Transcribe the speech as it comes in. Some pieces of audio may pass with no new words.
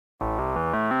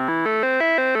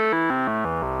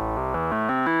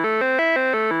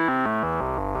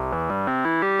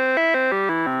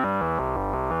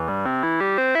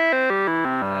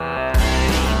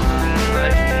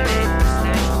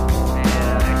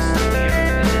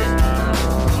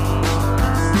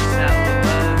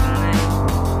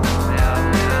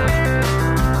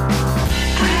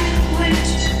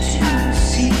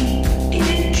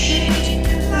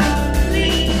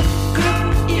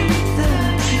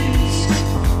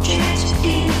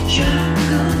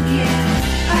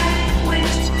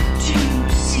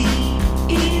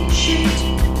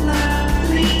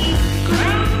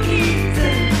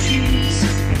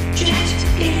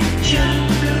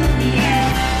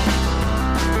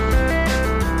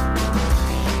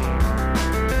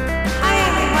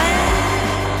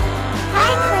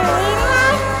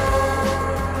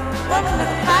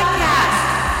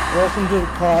Welcome to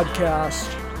the podcast.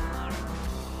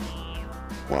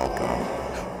 Welcome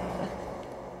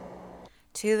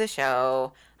to the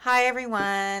show. Hi,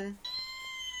 everyone.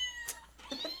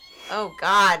 Oh,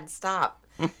 God, stop.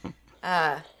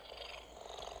 That's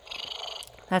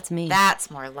me.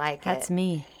 That's more like That's it.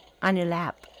 me on your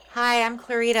lap. Hi, I'm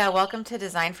Clarita. Welcome to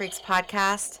Design Freaks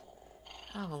Podcast.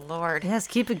 Oh, Lord. Yes,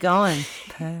 keep it going.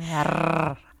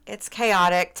 It's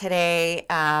chaotic today.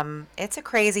 It's a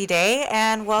crazy day,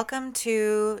 and welcome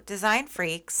to Design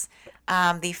Freaks,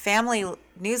 the family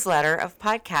newsletter of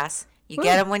podcasts. You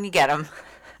get them when you get them.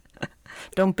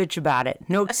 Don't bitch about it.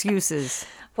 No excuses.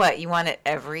 What, you want it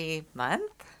every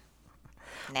month?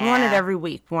 Nah. We want it every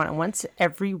week. We want it once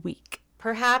every week.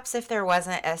 Perhaps if there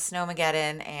wasn't a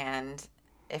snowmageddon and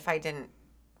if I didn't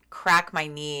crack my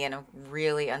knee in a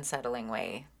really unsettling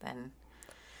way, then...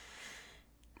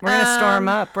 We're going to storm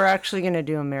up. We're actually going to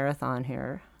do a marathon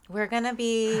here. We're going to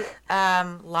be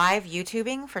live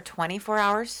YouTubing for 24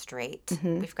 hours straight.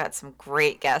 Mm-hmm. We've got some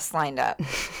great guests lined up.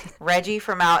 Reggie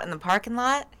from out in the parking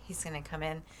lot, he's going to come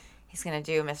in. He's going to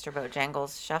do Mr.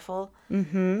 Bojangles Shuffle.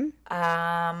 Mm-hmm.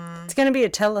 It's going to be a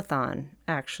telethon,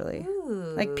 actually.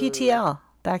 Ooh. Like PTL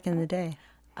back in the day.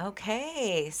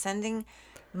 Okay. Sending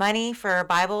money for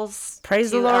Bibles Praise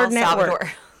to the Lord El Network.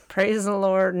 Salvador. Praise the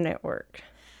Lord Network.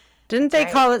 Didn't they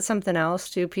call it something else,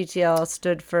 too? PTL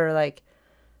stood for, like,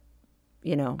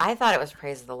 you know. I thought it was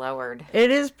Praise the Lord.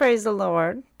 It is Praise the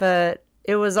Lord, but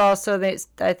it was also,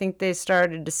 I think they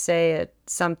started to say it,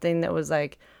 something that was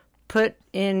like, put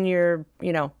in your,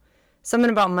 you know, something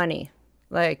about money.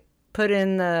 Like, put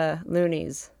in the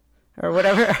loonies or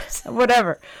whatever.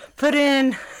 Whatever. Put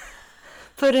in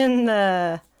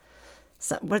the,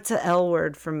 what's the L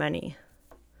word for money?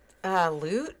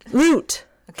 Loot? Loot.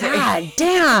 Okay. God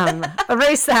damn.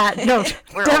 Erase that. No,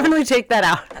 definitely take that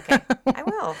out. Okay, I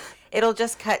will. It'll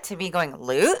just cut to me going,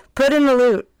 loot? Put in the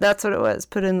loot. That's what it was.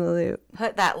 Put in the loot.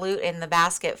 Put that loot in the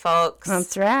basket, folks.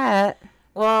 That's right.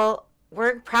 Well,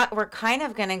 we're kind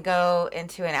of going to go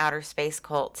into an outer space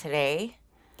cult today.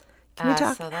 Can we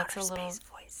talk so that's outer a little... space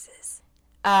voices?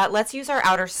 Let's use our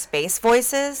outer space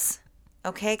voices.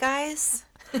 Okay, guys?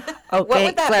 Okay, what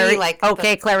would that be like?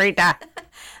 Okay, Clarita.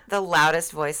 The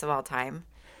loudest voice of all time.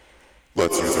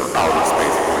 Let's use our outer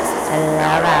space voices.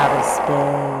 Outer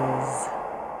space.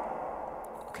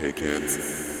 Okay, kids.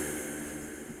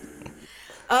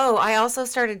 Oh, I also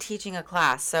started teaching a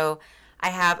class. So I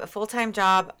have a full-time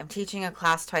job. I'm teaching a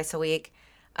class twice a week.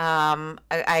 I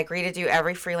agree to do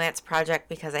every freelance project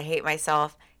because I hate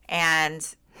myself. And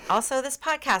also this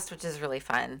podcast, which is really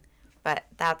fun. But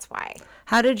that's why.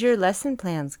 How did your lesson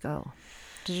plans go?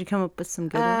 Did you come up with some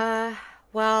good ones?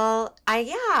 Well,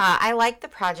 I like the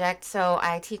project. So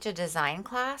I teach a design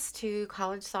class to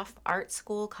art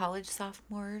school college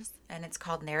sophomores, and it's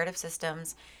called Narrative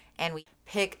Systems. And we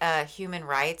pick a human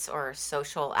rights or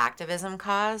social activism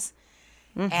cause,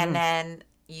 and then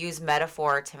use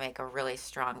metaphor to make a really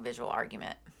strong visual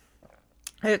argument.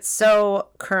 It's so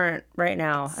current right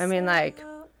now. I mean, like,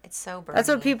 it's so burning. That's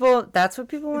what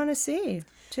people want to see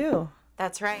too.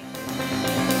 That's right.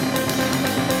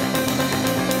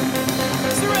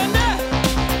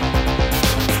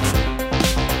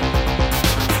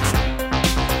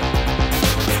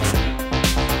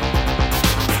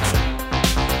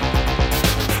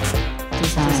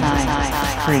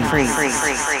 Free.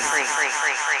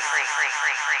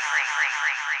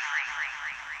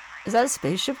 Is that a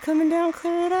spaceship coming down,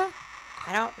 Clarita?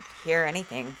 I don't hear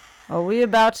anything. Are we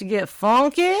about to get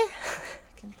funky? I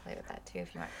can play with that too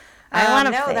if you want. I want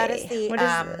to No, play. that is the What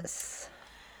is this?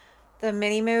 The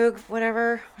mini Moog,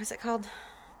 whatever. What is it called?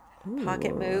 Ooh.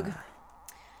 Pocket Moog.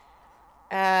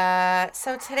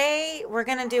 So today we're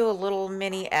gonna do a little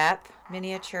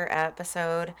miniature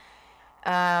episode.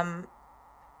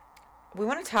 We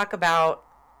want to talk about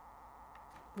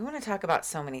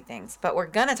so many things, but we're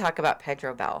gonna talk about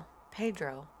Pedro Bell.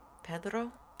 Pedro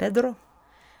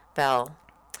Bell.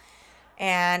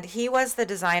 And he was the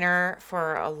designer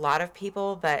for a lot of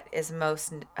people, but is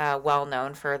most well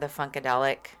known for the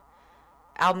Funkadelic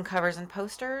album covers and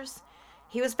posters.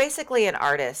 He was basically an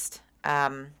artist,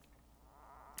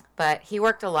 but he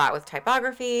worked a lot with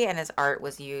typography, and his art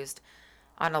was used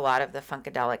on a lot of the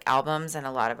Funkadelic albums and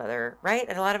a lot of other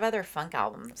funk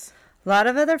albums. A lot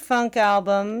of other funk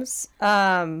albums.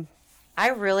 I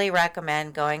really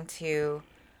recommend going to,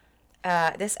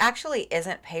 this actually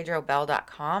isn't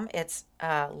pedrobell.com. It's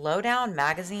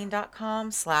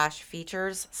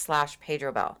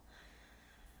lowdownmagazine.com/features/pedrobell.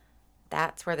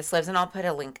 That's where this lives, and I'll put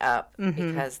a link up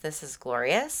because this is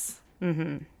glorious.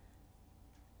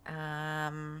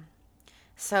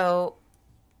 So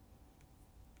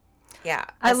Yeah.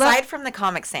 I Aside from the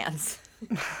Comic Sans.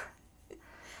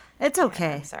 It's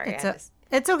okay. I'm sorry.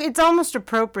 It's okay. It's almost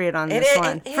appropriate on this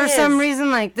one. For some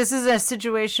reason, like, this is a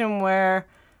situation where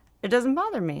it doesn't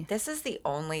bother me. This is the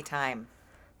only time.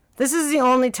 This is the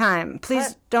only time.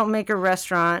 Please don't make a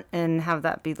restaurant and have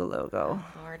that be the logo.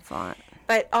 Oh, Lord. Font.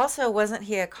 But also, wasn't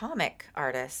he a comic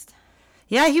artist?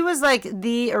 Yeah, he was like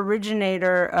the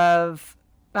originator of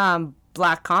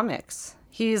black comics.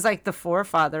 He's like the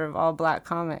forefather of all black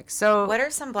comics. So What are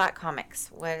some black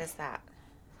comics? What is that?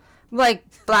 like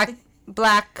black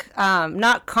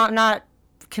not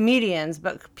comedians,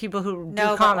 but people who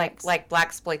do comics. But like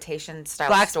blaxploitation style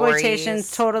Blaxploitation's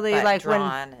stories, totally but like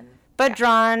drawn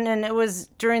drawn, and it was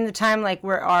during the time like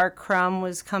where R. Crumb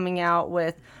was coming out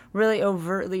with really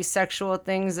overtly sexual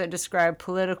things that describe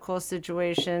political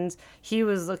situations. He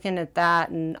was looking at that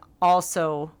and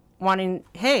also wanting,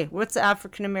 hey, what's the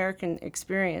African American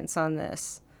experience on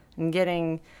this? And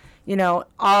getting,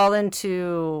 all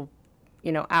into,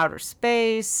 outer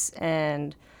space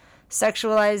and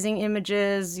sexualizing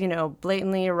images,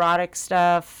 blatantly erotic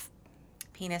stuff.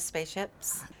 penis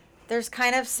spaceships. There's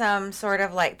kind of some sort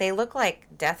of like, they look like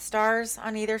Death Stars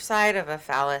on either side of a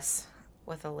phallus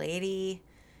with a lady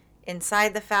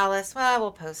inside the phallus. Well,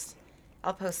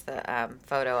 I'll post the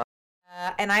photo.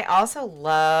 And I also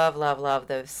love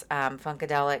this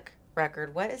Funkadelic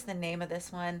record. What is the name of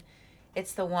this one?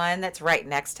 It's the one that's right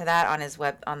next to that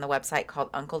on the website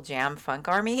called Uncle Jam Funk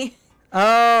Army.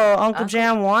 Oh, Uncle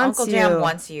Jam wants you. Uncle Jam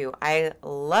wants you. I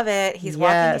love it. He's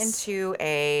walking into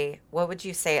what would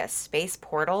you say, a space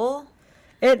portal?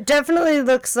 It definitely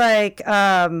looks like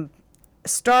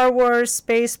Star Wars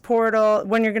space portal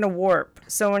when you're going to warp.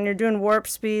 So when you're doing warp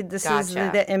speed, this is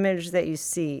the image that you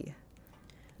see.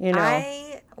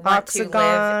 I want to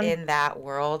live in that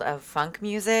world of funk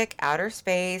music, outer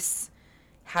space.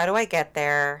 How do I get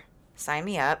there? Sign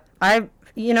me up.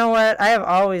 You know what? I have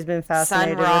always been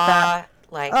fascinated with that.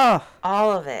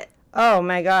 All of it. Oh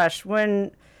my gosh.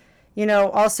 When,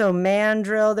 also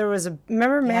Mandrill, there was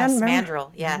remember Yes,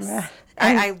 Mandrill, yes.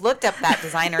 I looked up that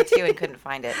designer too and couldn't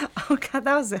find it. Oh God,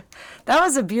 that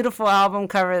was a beautiful album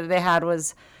cover that they had.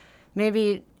 Was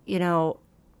maybe,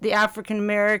 the African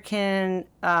American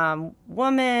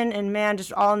woman and man,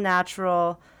 just all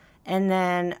natural, and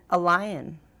then a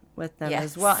lion with them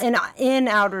as well in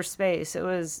outer space. It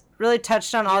was really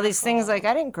touched on all these things. Like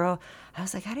I didn't grow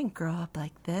up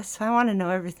like this, so I want to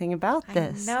know everything about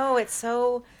this. No, it's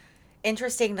so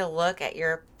interesting to look at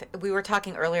we were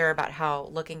talking earlier about how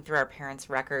looking through our parents'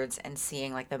 records and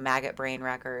seeing like the maggot brain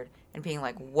record and being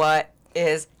like, what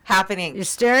is happening? You're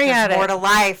staring at it. More to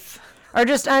life. Or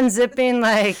just unzipping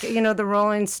like, the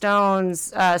Rolling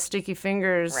Stones, Sticky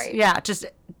Fingers. Right. Yeah, just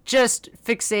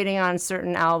fixating on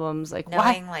certain albums. Like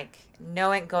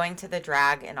knowing going to the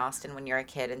drag in Austin when you're a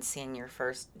kid and seeing your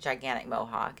first gigantic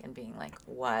mohawk and being like,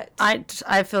 what?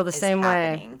 I feel the same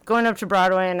happening? way. Going up to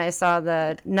Broadway and I saw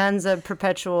the Nuns of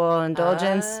Perpetual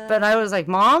Indulgence, but I was like,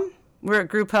 Mom, we're at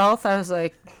Group Health. I was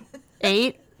like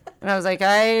 8, and I was like,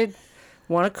 I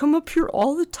want to come up here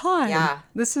all the time. Yeah.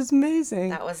 This is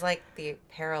amazing. That was like the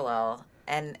parallel.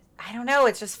 And I don't know,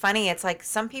 it's just funny. It's like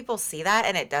some people see that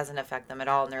and it doesn't affect them at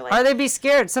all. And they're like, or they be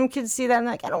scared. Some kids see that and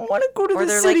like, I don't want to go to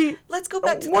the city. Or they're like, let's go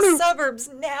back to the suburbs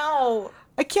now.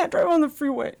 I can't drive on the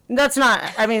freeway. That's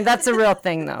a real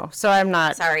thing though. So I'm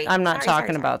not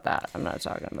talking about that. I'm not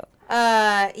talking about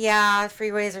that. Yeah,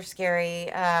 freeways are scary.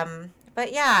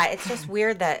 But yeah, it's just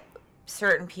weird that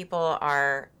certain people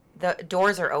the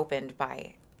doors are opened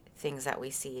by things that we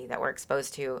see, that we're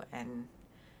exposed to, and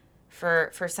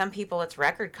for some people it's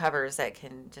record covers that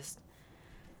can just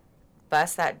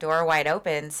bust that door wide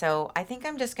open. So I think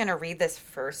I'm just going to read this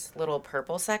first little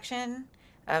purple section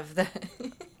of the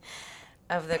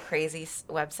of the crazy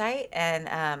website,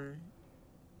 and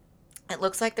it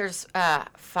looks like there's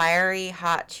fiery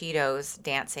hot Cheetos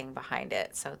dancing behind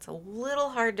it, so it's a little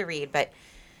hard to read. But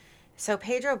so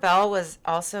Pedro Bell was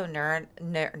also nern.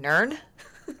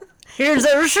 Here's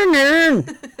our nern.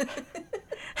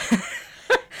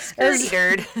 Skirty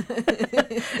dird.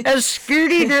 As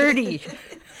skirty dirty.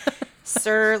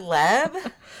 Sir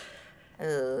Leb.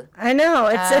 I know,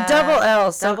 it's a double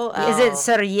L. So double L. Is it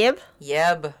Sir Yib?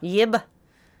 Yib. Yib.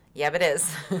 Yep, it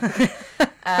is.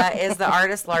 Is the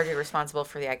artist largely responsible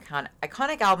for the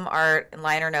iconic album art and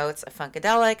liner notes of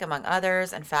Funkadelic, among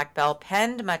others. In fact, Bell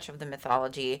penned much of the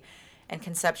mythology and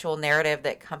conceptual narrative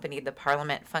that accompanied the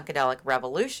Parliament Funkadelic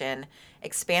Revolution,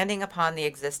 expanding upon the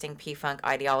existing P-Funk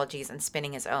ideologies and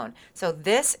spinning his own. So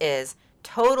this is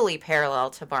totally parallel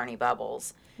to Barney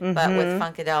Bubbles, but with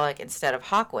Funkadelic instead of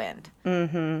Hawkwind.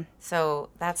 Mm-hmm. So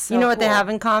that's so You know what cool. they have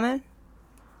in common?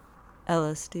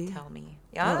 LSD. Tell me.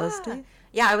 Yeah. LSD?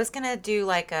 Yeah, I was going to do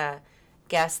like a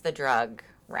guess the drug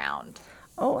round.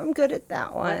 Oh, I'm good at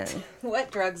that one.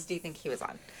 What drugs do you think he was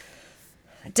on?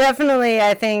 Definitely,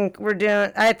 I think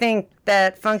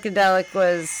that Funkadelic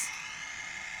was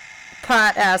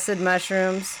pot, acid,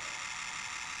 mushrooms.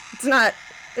 It's not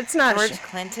George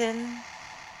Clinton?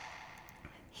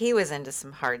 He was into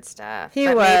some hard stuff. He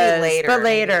but was, maybe later. but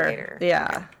maybe later.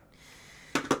 Yeah.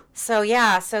 So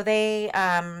they,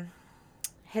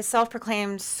 his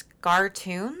self-proclaimed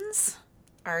scartoons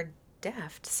are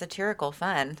deft, satirical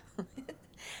fun.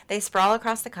 They sprawl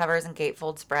across the covers and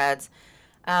gatefold spreads.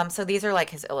 So these are like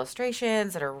his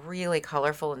illustrations that are really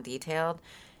colorful and detailed,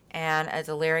 and a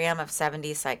delirium of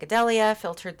 70s psychedelia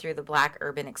filtered through the Black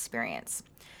urban experience.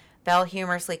 Bell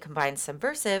humorously combines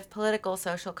subversive, political,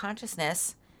 social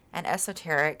consciousness and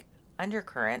esoteric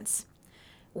undercurrents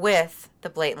with the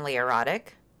blatantly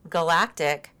erotic,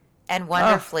 galactic, and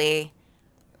wonderfully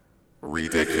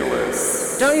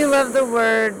Ridiculous. Don't you love the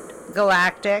word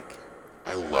galactic?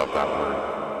 I love that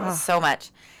word. so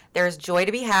much. There's joy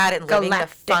to be had in living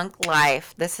Galactic. the funk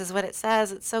life. This is what it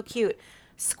says. It's so cute.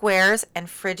 Squares and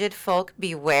frigid folk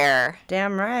beware.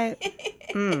 Damn right.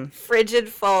 Frigid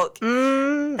folk.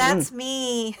 Mm. That's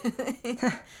me.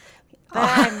 But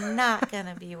I'm not going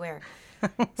to beware.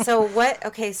 So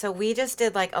so we just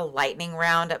did like a lightning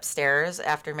round upstairs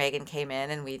after Megan came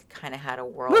in, and we kind of had a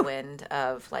whirlwind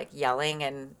of like yelling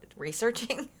and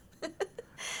researching.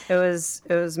 It was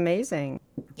amazing.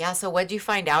 Yeah, so what'd you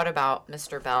find out about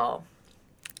Mr. Bell?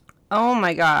 Oh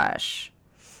my gosh.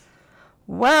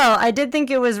 Well, I did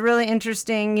think it was really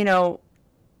interesting, all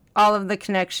of the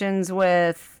connections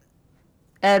with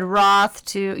Ed Roth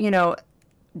to,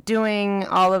 doing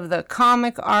all of the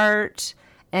comic art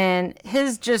and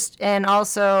and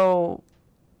also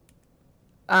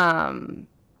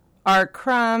R.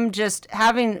 Crumb, just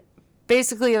having,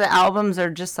 basically the albums are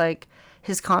just like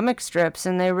his comic strips,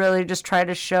 and they really just try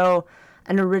to show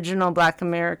an original Black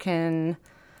American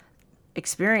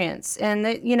experience. And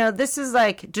this is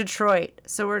like Detroit,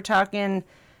 so we're talking,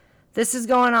 this is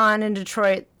going on in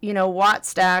Detroit. Watt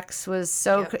Stacks was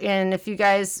so Yep. And if you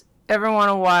guys ever want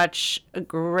to watch a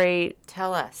great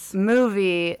Tell us.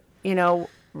 movie,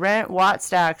 rent Watt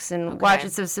Stacks and watch.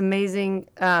 It's this amazing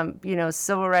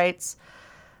civil rights,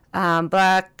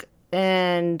 Black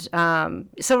and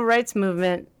civil rights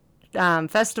movement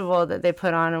festival that they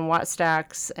put on in Watt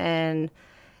Stacks, and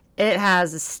it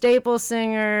has a staple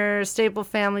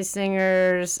family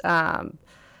singers.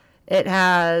 It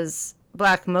has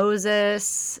Black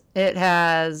Moses. It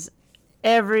has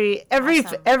every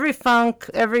funk,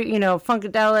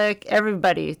 funkadelic,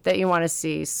 everybody that you want to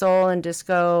see, soul and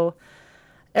disco,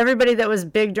 everybody that was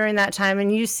big during that time.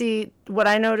 And you see, what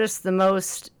I noticed the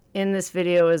most in this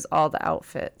video is all the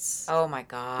outfits. Oh my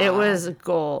God. It was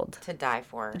gold. To die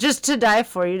for. Just to die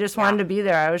for. You just wanted to be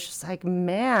there. I was just like,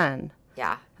 man.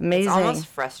 Yeah. Amazing. It's almost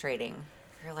frustrating.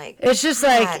 You're like, it's just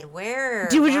God, like, where?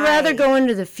 Would you rather Why? go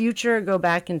into the future or go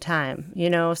back in time?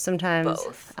 Sometimes.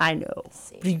 Both. I know.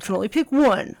 But you can only pick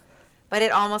one. But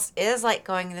it almost is like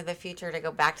going into the future to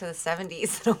go back to the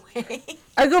 70s in a way.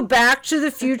 I go back to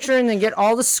the future and then get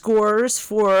all the scores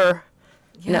for.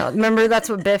 Remember that's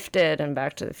what Biff did in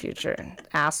Back to the Future.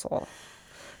 Asshole.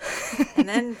 And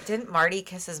then didn't Marty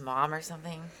kiss his mom or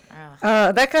something?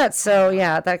 Oh. That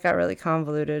got really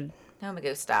convoluted. No me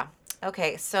gusta.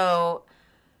 Okay, so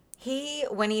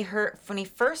when he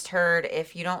first heard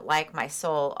if you don't like my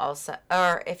soul, I'll suck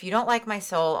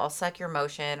your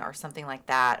motion or something like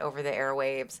that over the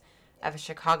airwaves of a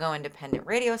Chicago independent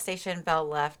radio station, Bell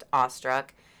left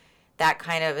awestruck. That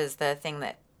kind of is the thing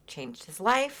that changed his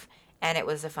life. And it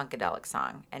was a Funkadelic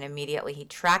song. And immediately he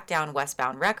tracked down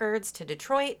Westbound Records to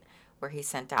Detroit, where he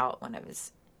sent out one of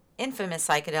his infamous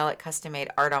psychedelic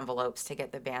custom-made art envelopes to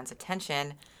get the band's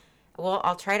attention. Well,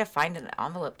 I'll try to find an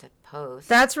envelope to post.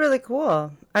 That's really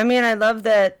cool. I mean, I love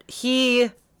that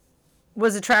he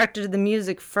was attracted to the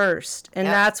music first. And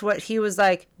that's what he was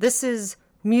like, this is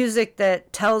music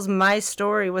that tells my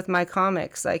story with my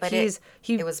comics. Like, but it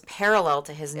was parallel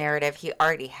to his narrative he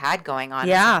already had going on.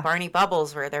 Yeah. With Barney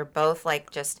Bubbles, where they're both like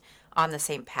just on the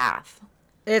same path.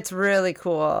 It's really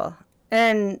cool.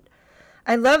 And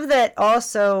I love that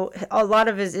also a lot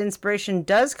of his inspiration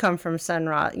does come from Sun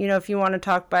Ra. If you want to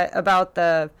talk about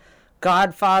the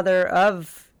godfather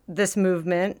of this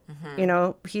movement,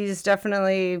 he's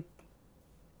definitely.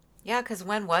 Yeah, because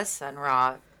when was Sun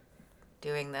Ra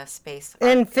doing the space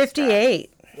in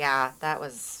 58? Yeah, that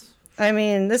was. I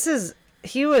mean,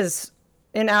 he was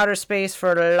in outer space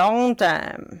for a long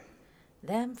time.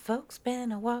 Them folks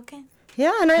been a walking.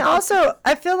 Yeah, and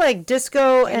I feel like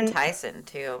disco and Tyson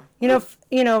too.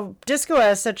 Disco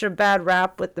has such a bad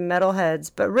rap with the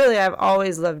metalheads, but really I've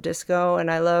always loved disco,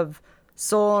 and I love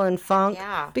soul and funk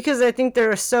because I think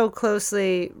they're so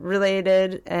closely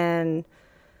related, and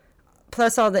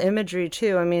plus all the imagery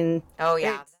too. I mean, oh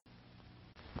yeah.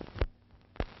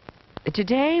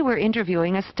 Today we're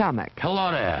interviewing a stomach.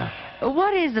 Hello there.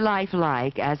 What is life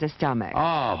like as a stomach?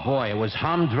 Oh, boy, it was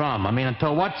humdrum. I mean,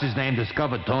 until what's-his-name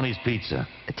discovered Tony's Pizza.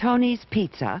 Tony's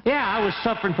Pizza? Yeah, I was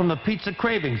suffering from the pizza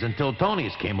cravings until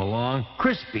Tony's came along.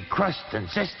 Crispy crust and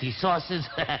zesty sauces.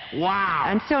 Wow.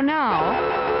 And so now...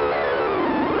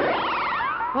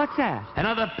 What's that?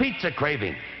 Another pizza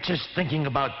craving. Just thinking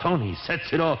about Tony's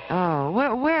sets it off. Oh,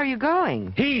 where are you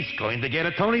going? He's going to get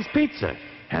a Tony's Pizza,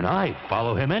 and I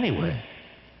follow him anyway.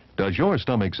 Does your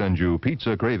stomach send you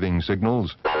pizza craving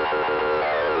signals? Oh,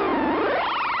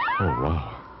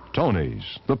 wow. Tony's,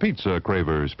 the Pizza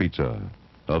Cravers Pizza.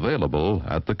 Available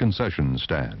at the concession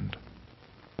stand.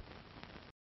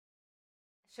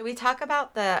 Should we talk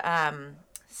about the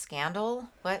scandal?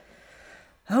 What?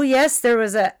 Oh, yes,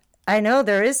 I know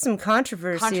there is some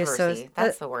controversy,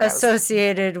 That's the word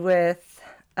associated with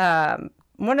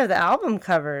one of the album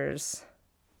covers.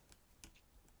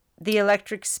 The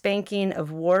Electric Spanking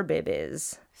of War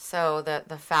Babies. So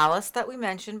the phallus that we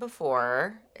mentioned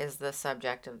before is the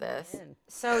subject of this.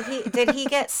 So did he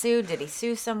get sued? Did he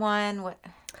sue someone? What?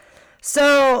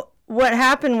 So what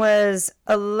happened was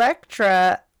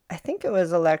Elektra, I think it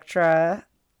was Elektra,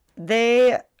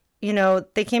 they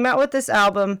came out with this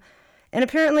album, and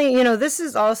apparently, this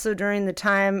is also during the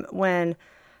time when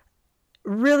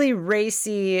really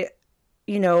racy,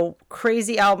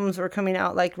 crazy albums were coming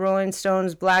out, like Rolling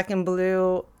Stones' Black and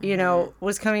Blue,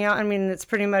 was coming out. I mean, it's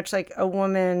pretty much like a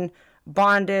woman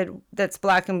bonded that's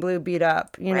black and blue beat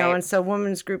up, know, and so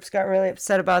women's groups got really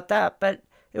upset about that. But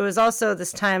it was also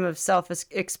this time of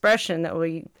self-expression that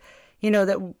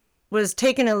that was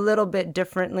taken a little bit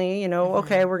differently,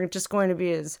 okay, we're just going to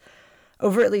be as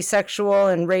overtly sexual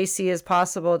and racy as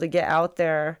possible to get out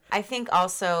there. I think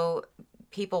also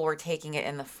people were taking it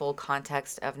in the full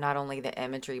context of not only the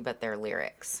imagery, but their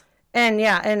lyrics. And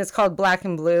it's called Black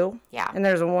and Blue. Yeah. And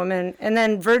there's a woman. And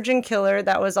then Virgin Killer,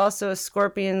 that was also a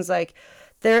Scorpions,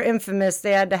 they're infamous.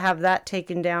 They had to have that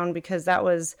taken down because that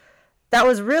was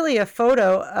really a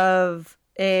photo of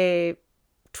a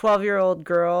 12-year-old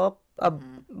girl, a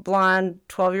blonde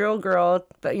 12-year-old girl,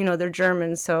 but, they're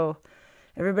German, so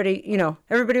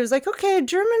everybody was like, okay,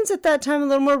 Germans at that time a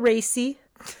little more racy.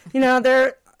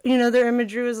 Their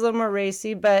imagery was a little more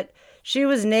racy, but she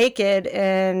was naked,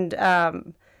 and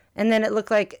then it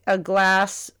looked like a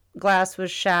glass was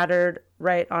shattered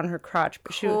right on her crotch.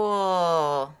 But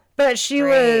cool. But she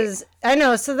Great. was, I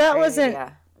know, so that Great wasn't,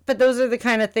 idea. But those are the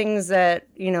kind of things that,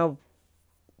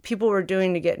 people were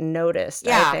doing to get noticed,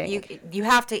 I think. You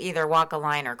have to either walk a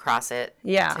line or cross it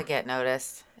to get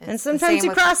noticed. And sometimes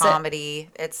you cross comedy.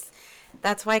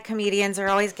 That's why comedians are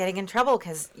always getting in trouble,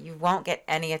 because you won't get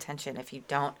any attention if you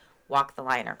don't walk the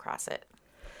line or cross it.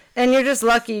 And you're just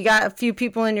lucky. You got a few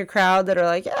people in your crowd that are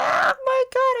like, oh my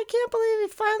God, I can't believe he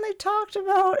finally talked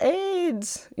about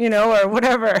AIDS, or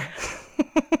whatever.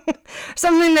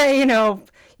 Something that,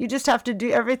 you just have to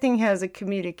do. Everything has a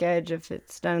comedic edge if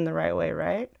it's done the right way,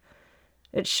 right?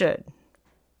 It should.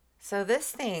 So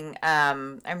this thing,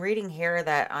 I'm reading here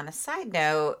that on a side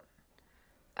note,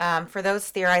 for those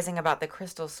theorizing about the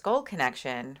crystal skull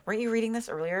connection, weren't you reading this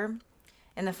earlier?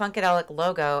 In the Funkadelic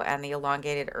logo and the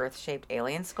elongated Earth-shaped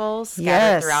alien skulls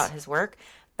scattered throughout his work,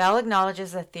 Bell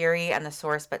acknowledges the theory and the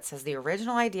source, but says the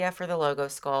original idea for the logo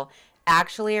skull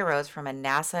actually arose from a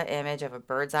NASA image of a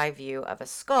bird's eye view of a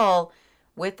skull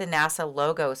with the NASA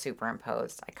logo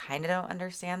superimposed. I kind of don't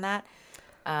understand that.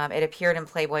 It appeared in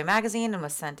Playboy magazine and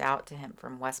was sent out to him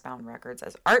from Westbound Records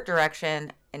as art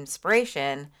direction,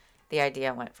 inspiration. The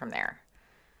idea went from there.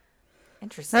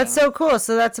 Interesting. That's so cool.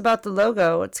 So that's about the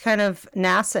logo. It's kind of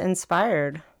NASA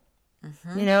inspired.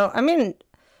 Mm-hmm.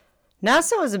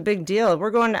 NASA was a big deal. We're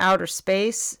going to outer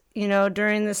space,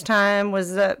 during this time.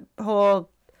 Was the whole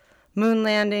moon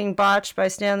landing botched by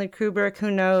Stanley Kubrick?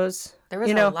 Who knows? There was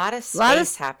a lot of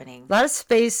space happening. A lot of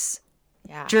space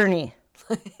journey.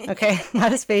 Okay, a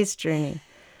lot of space journey.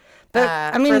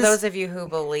 But for those of you who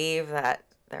believe that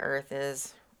the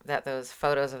Earth that those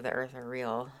photos of the Earth are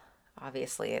real,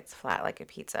 obviously it's flat like a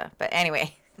pizza. But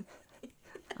anyway.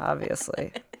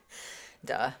 Obviously.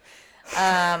 Duh.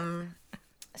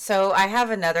 So I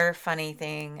have another funny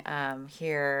thing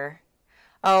here.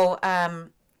 Let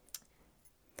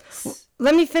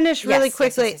me finish really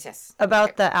quickly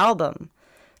about the album.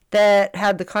 that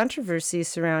had the controversy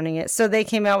surrounding it. So they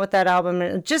came out with that album,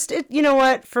 and you know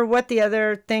what, for what the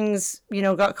other things, you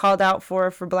know, got called out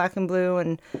for Black and Blue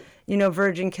and, you know,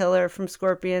 Virgin Killer from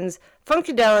Scorpions,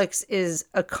 Funkadelics is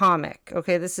a comic.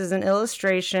 Okay, this is an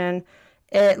illustration.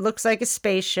 It looks like a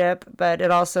spaceship, but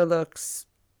it also looks,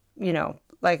 you know,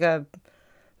 like a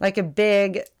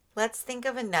big. Let's think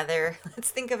of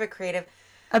a creative.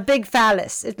 A big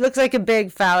phallus. It looks like a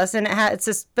big phallus, and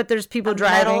but there's people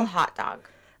driving. A metal hot dog.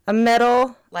 A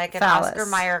metal Like an phallus. Oscar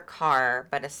Mayer car,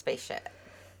 but a spaceship.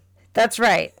 That's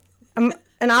right. An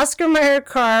Oscar Mayer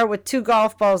car with 2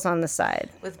 golf balls on the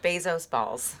side. With Bezos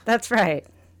balls. That's right.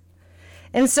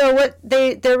 And so what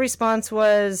their response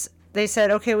was, they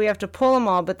said, okay, we have to pull them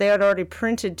all, but they had already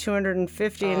printed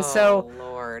 250. And so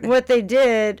Lord. what they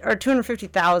did, or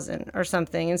 250,000 or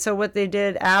something. And so what they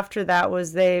did after that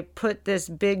was they put this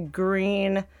big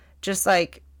green, just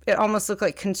like, it almost looked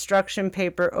like construction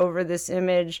paper over this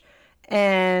image.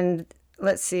 And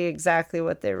let's see exactly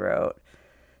what they wrote.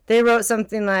 They wrote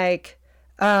something like,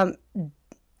 Don't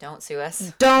sue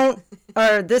us.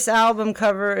 or this album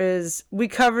cover is, we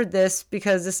covered this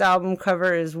because this album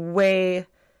cover is way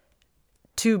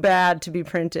too bad to be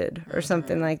printed, or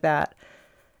something like that.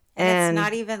 And it's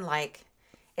not even like,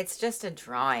 it's just a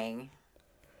drawing.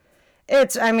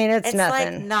 It's It's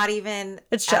nothing. like not even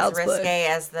It's as child's risque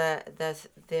as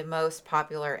the most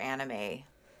popular anime.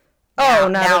 Oh,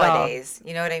 not at all. nowadays.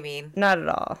 You know what I mean? Not at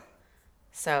all.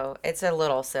 So it's a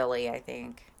little silly, I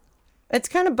think. It's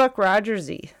kind of Buck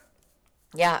Rogers-y.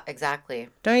 Yeah, exactly.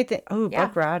 Don't you think? Oh, Yeah.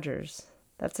 Buck Rogers.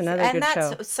 That's another And good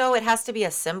show. so it has to be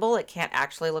a symbol. It can't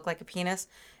actually look like a penis.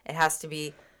 It has to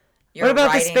be. You're What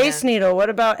about the writing Space Needle? What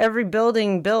about every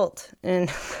building built in?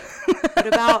 What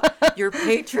about your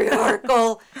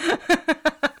patriarchal?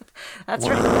 That's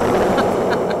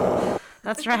right.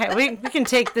 That's right. We can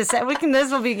take this.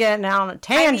 This will be getting out on a I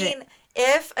tangent. mean,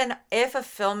 if a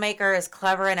filmmaker is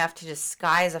clever enough to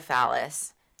disguise a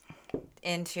phallus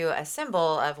into a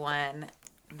symbol of one,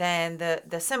 then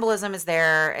the symbolism is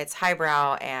there. It's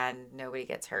highbrow and nobody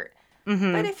gets hurt.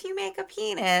 Mm-hmm. But if you make a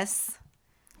penis,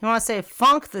 You want to say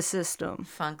funk the system?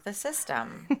 funk the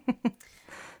system.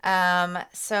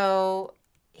 So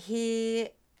his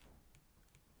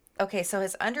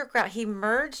underground, he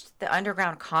merged the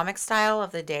underground comic style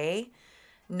of the day,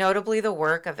 notably the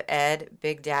work of Ed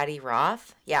Big Daddy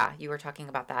Roth. Yeah, you were talking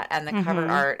about that. And the cover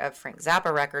art of Frank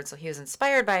Zappa records. So he was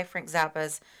inspired by Frank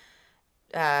Zappa's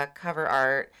cover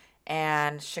art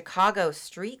and Chicago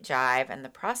Street Jive and the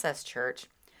Process Church.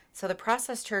 So the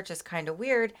Process Church is kind of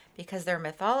weird because their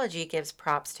mythology gives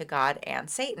props to God and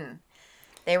Satan.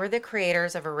 They were the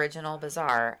creators of Original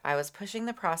Bizarre. I was pushing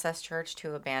the Process Church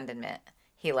to abandonment.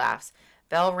 He laughs.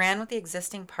 Bell ran with the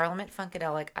existing Parliament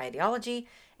Funkadelic ideology,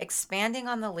 expanding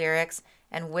on the lyrics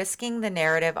and whisking the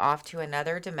narrative off to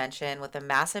another dimension with a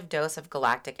massive dose of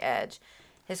galactic edge.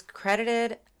 He's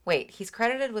credited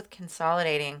with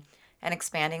consolidating and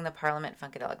expanding the Parliament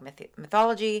Funkadelic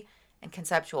mythology and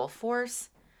conceptual force.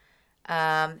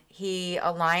 He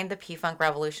aligned the P-Funk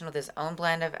revolution with his own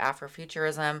blend of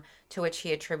Afrofuturism, to which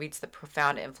he attributes the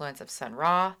profound influence of Sun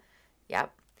Ra.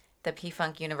 Yep. The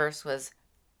P-Funk universe was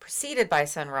preceded by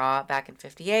Sun Ra back in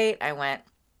 1958. I went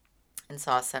and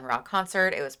saw a Sun Ra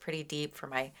concert. It was pretty deep for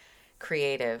my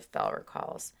creative, Bell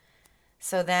recalls.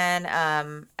 So then,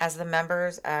 as the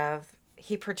members of,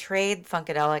 he portrayed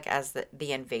Funkadelic as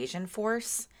the invasion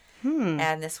force.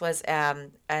 And this was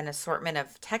an assortment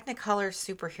of Technicolor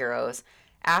superheroes,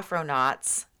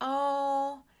 Afronauts.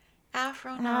 Oh,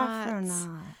 Afronauts.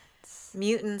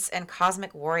 Mutants and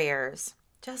cosmic warriors,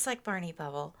 just like Barney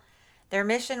Bubble. Their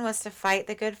mission was to fight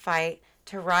the good fight,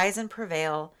 to rise and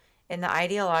prevail in the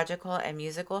ideological and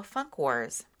musical funk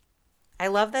wars. I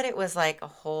love that it was like a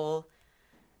whole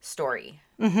story.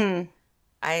 Mm-hmm.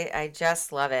 I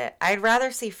just love it. I'd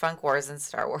rather see Funk Wars than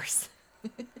Star Wars.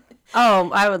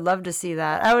 Oh, I would love to see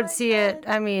that. I would see it,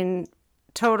 I mean,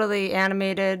 totally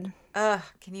animated. Ugh,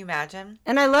 can you imagine?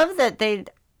 And I love that they,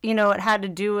 it had to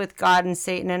do with God and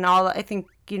Satan and all. I think,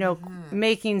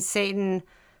 making Satan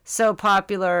so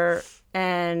popular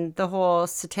and the whole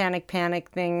satanic panic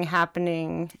thing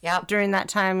happening during that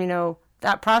time,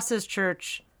 that Process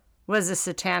Church was a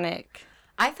satanic.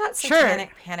 I thought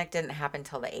satanic panic didn't happen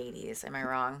till the 80s. Am I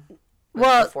wrong?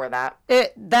 Well, before that,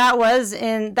 that was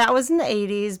in the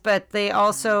 80s, but they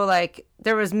also it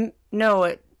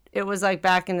was like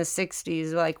back in the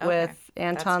 60s, like with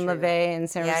Anton LaVey in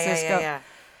San Francisco. Yeah.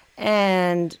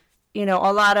 And,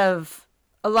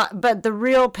 a lot, but the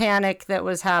real panic that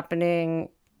was happening,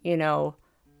 it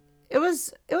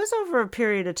was over a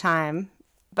period of time,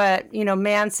 but,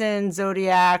 Manson,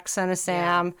 Zodiac, Son of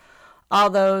Sam, all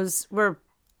those were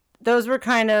those were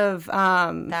kind of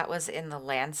That was in the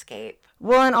landscape.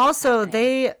 well, and also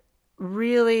they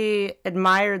really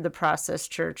admired the Process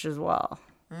Church as well.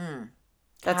 God,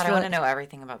 I want to know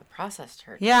everything about the Process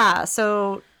Church. Yeah,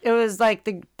 so it was like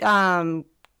the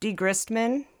D.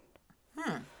 Gristman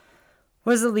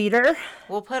was the leader.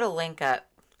 We'll put a link up.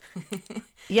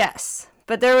 Yes,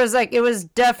 but there was like it was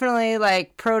definitely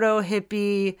like proto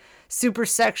hippie, super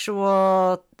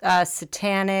sexual,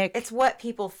 satanic. It's what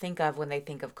people think of when they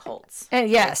think of cults. And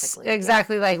yes, basically.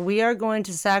 exactly. Like we are going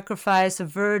to sacrifice a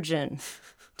virgin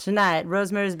tonight,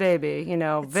 Rosemary's Baby. You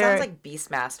know, Sounds like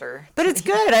Beastmaster. But it's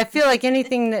good. I feel like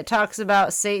anything that talks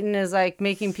about Satan is like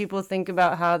making people think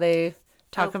about how they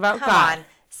talk about come God. on.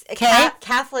 Okay?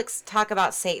 Catholics talk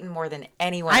about Satan more than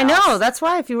anyone I else. know. That's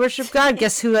why if you worship God,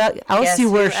 guess who else Guess you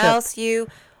who worship? else you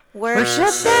worship?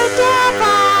 Worship the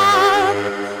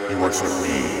devil. You worship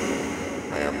me.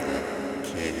 I am the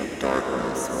king of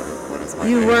darkness. What is my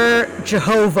You name? were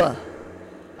Jehovah,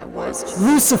 I was.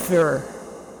 Lucifer.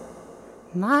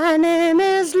 My name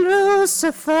is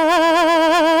Lucifer.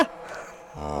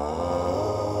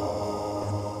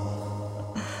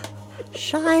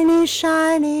 Shiny,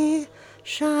 shiny,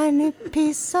 shiny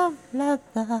piece of leather.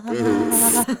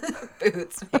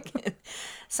 Boots.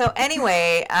 So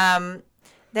anyway,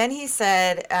 then he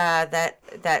said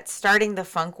that starting the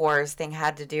Funk Wars thing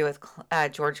had to do with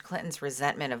George Clinton's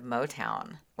resentment of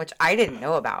Motown, which I didn't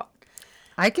know about.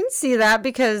 I can see that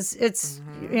because it's,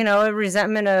 you know, a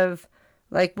resentment of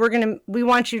like, we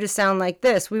want you to sound like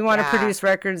this. We want to produce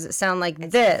records that sound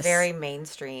like this. Very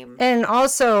mainstream. And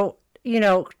also, you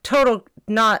know, total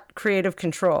not creative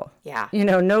control. Yeah. You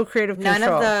know, no creative None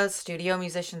control. of the studio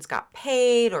musicians got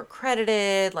paid or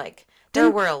credited. Like, there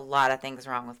were a lot of things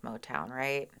wrong with Motown,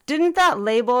 right? Didn't that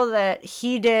label that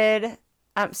he did,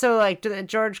 so like that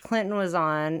George Clinton was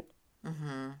on, I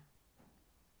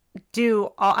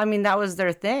mean, that was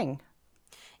their thing.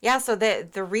 Yeah, so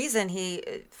the reason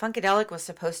Funkadelic was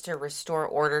supposed to restore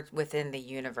order within the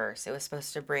universe. It was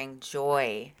supposed to bring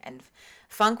joy, and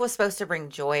funk was supposed to bring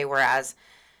joy, whereas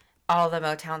all the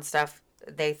Motown stuff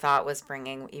they thought was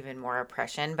bringing even more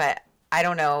oppression. But I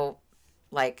don't know,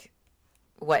 like,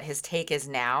 what his take is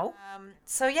now.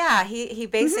 So yeah, he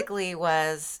basically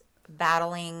was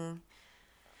battling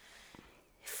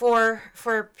for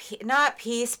not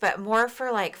peace, but more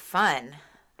for like fun.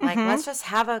 Like, let's just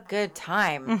have a good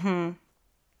time.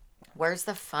 Where's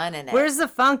the fun in it? Where's the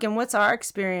funk and what's our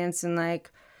experience? And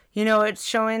like, you know, it's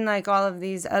showing like all of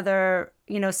these other,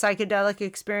 you know, psychedelic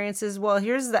experiences. Well,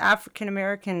 here's the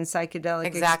African-American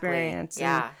psychedelic experience.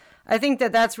 Yeah. And I think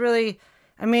that's really,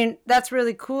 I mean, that's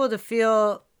really cool to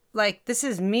feel like this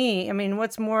is me. I mean,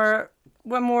 what more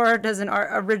does an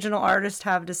original artist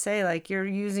have to say? Like, you're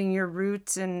using your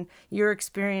roots and your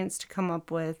experience to come up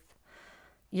with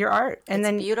your art. And It's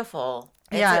then beautiful.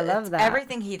 I love that.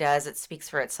 Everything he does, it speaks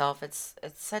for itself. It's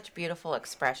such beautiful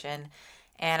expression.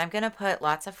 And I'm going to put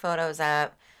lots of photos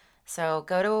up. So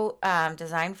go to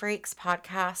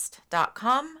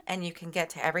designfreakspodcast.com and you can get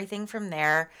to everything from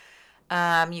there.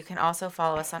 You can also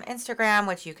follow us on Instagram,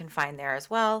 which you can find there as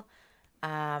well,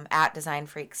 at Design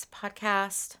Freaks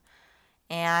Podcast,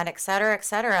 and et cetera, et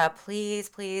cetera.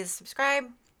 Please subscribe.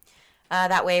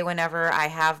 That way, whenever I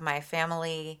have my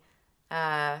family,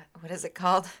 what is it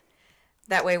called?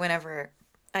 That way, whenever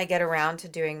I get around to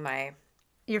doing my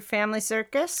your family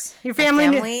circus, your My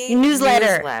family, family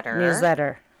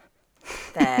newsletter.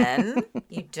 Then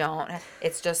you don't.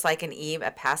 It's just like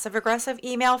a passive aggressive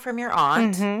email from your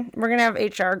aunt. We're gonna have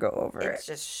HR go over it.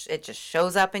 It just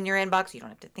shows up in your inbox. You don't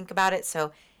have to think about it.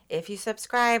 So if you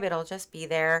subscribe, it'll just be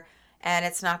there, and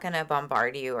it's not gonna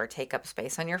bombard you or take up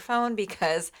space on your phone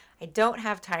because I don't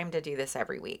have time to do this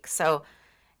every week. So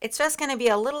it's just gonna be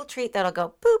a little treat that'll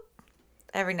go boop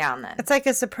every now and then. It's like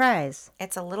a surprise.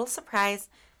 It's a little surprise.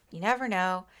 You never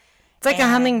know. It's like a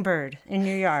hummingbird in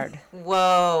your yard.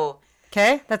 Whoa.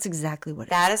 Okay, that's exactly what it is.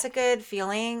 That is a good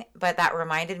feeling, but that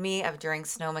reminded me of during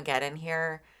Snowmageddon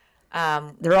here.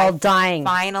 They're all dying.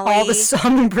 Finally all the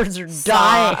hummingbirds are saw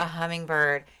dying. a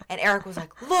hummingbird, and Eric was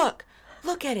like, look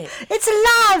at it. It's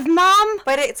alive, Mom.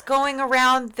 But it's going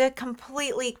around the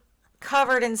completely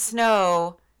covered in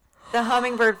snow, the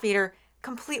hummingbird feeder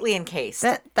completely encased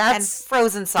That's and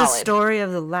frozen solid. The story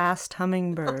of the last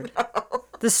hummingbird.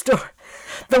 The story.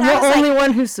 The And I was only like,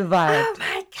 one who survived. Oh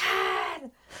my God.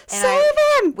 And Save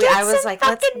him! Get I was some like,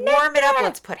 let's fucking warm it up. nectar.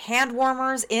 Let's put hand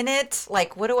warmers in it.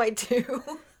 Like, what do I do?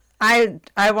 I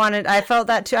felt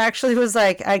that too. I actually was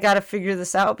like, I got to figure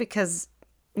this out because,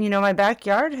 you know, my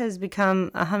backyard has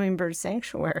become a hummingbird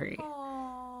sanctuary.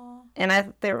 Aww.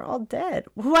 And they were all dead.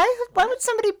 Why would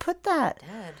somebody put that?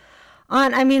 Dead.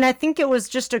 I mean, I think it was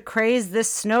just a craze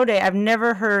this snow day. I've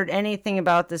never heard anything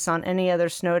about this on any other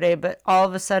snow day, but all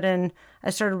of a sudden I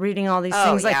started reading all these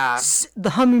things like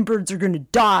the hummingbirds are going to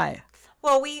die.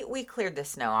 Well, we cleared the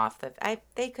snow off.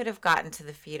 They could have gotten to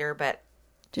the feeder, but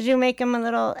Did you make them a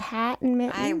little hat and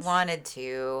mittens? I wanted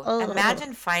to. Oh.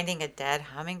 Imagine finding a dead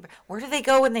hummingbird. Where do they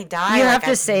go when they die? You Like, have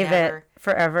to I've save never- it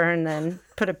forever and then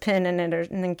put a pin in it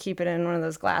and then keep it in one of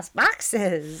those glass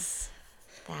boxes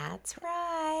That's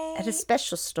right. at a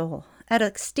special store, at a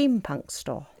steampunk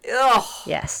store. Ugh.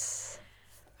 Yes.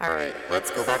 All right. Let's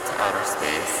go back to outer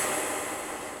space.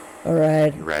 All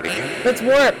right. Ready? Let's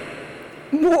warp.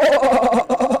 Ready?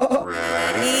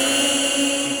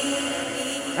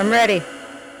 I'm ready.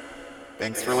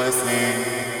 Thanks for listening.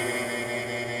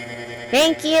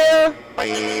 Thank you.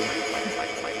 Bye.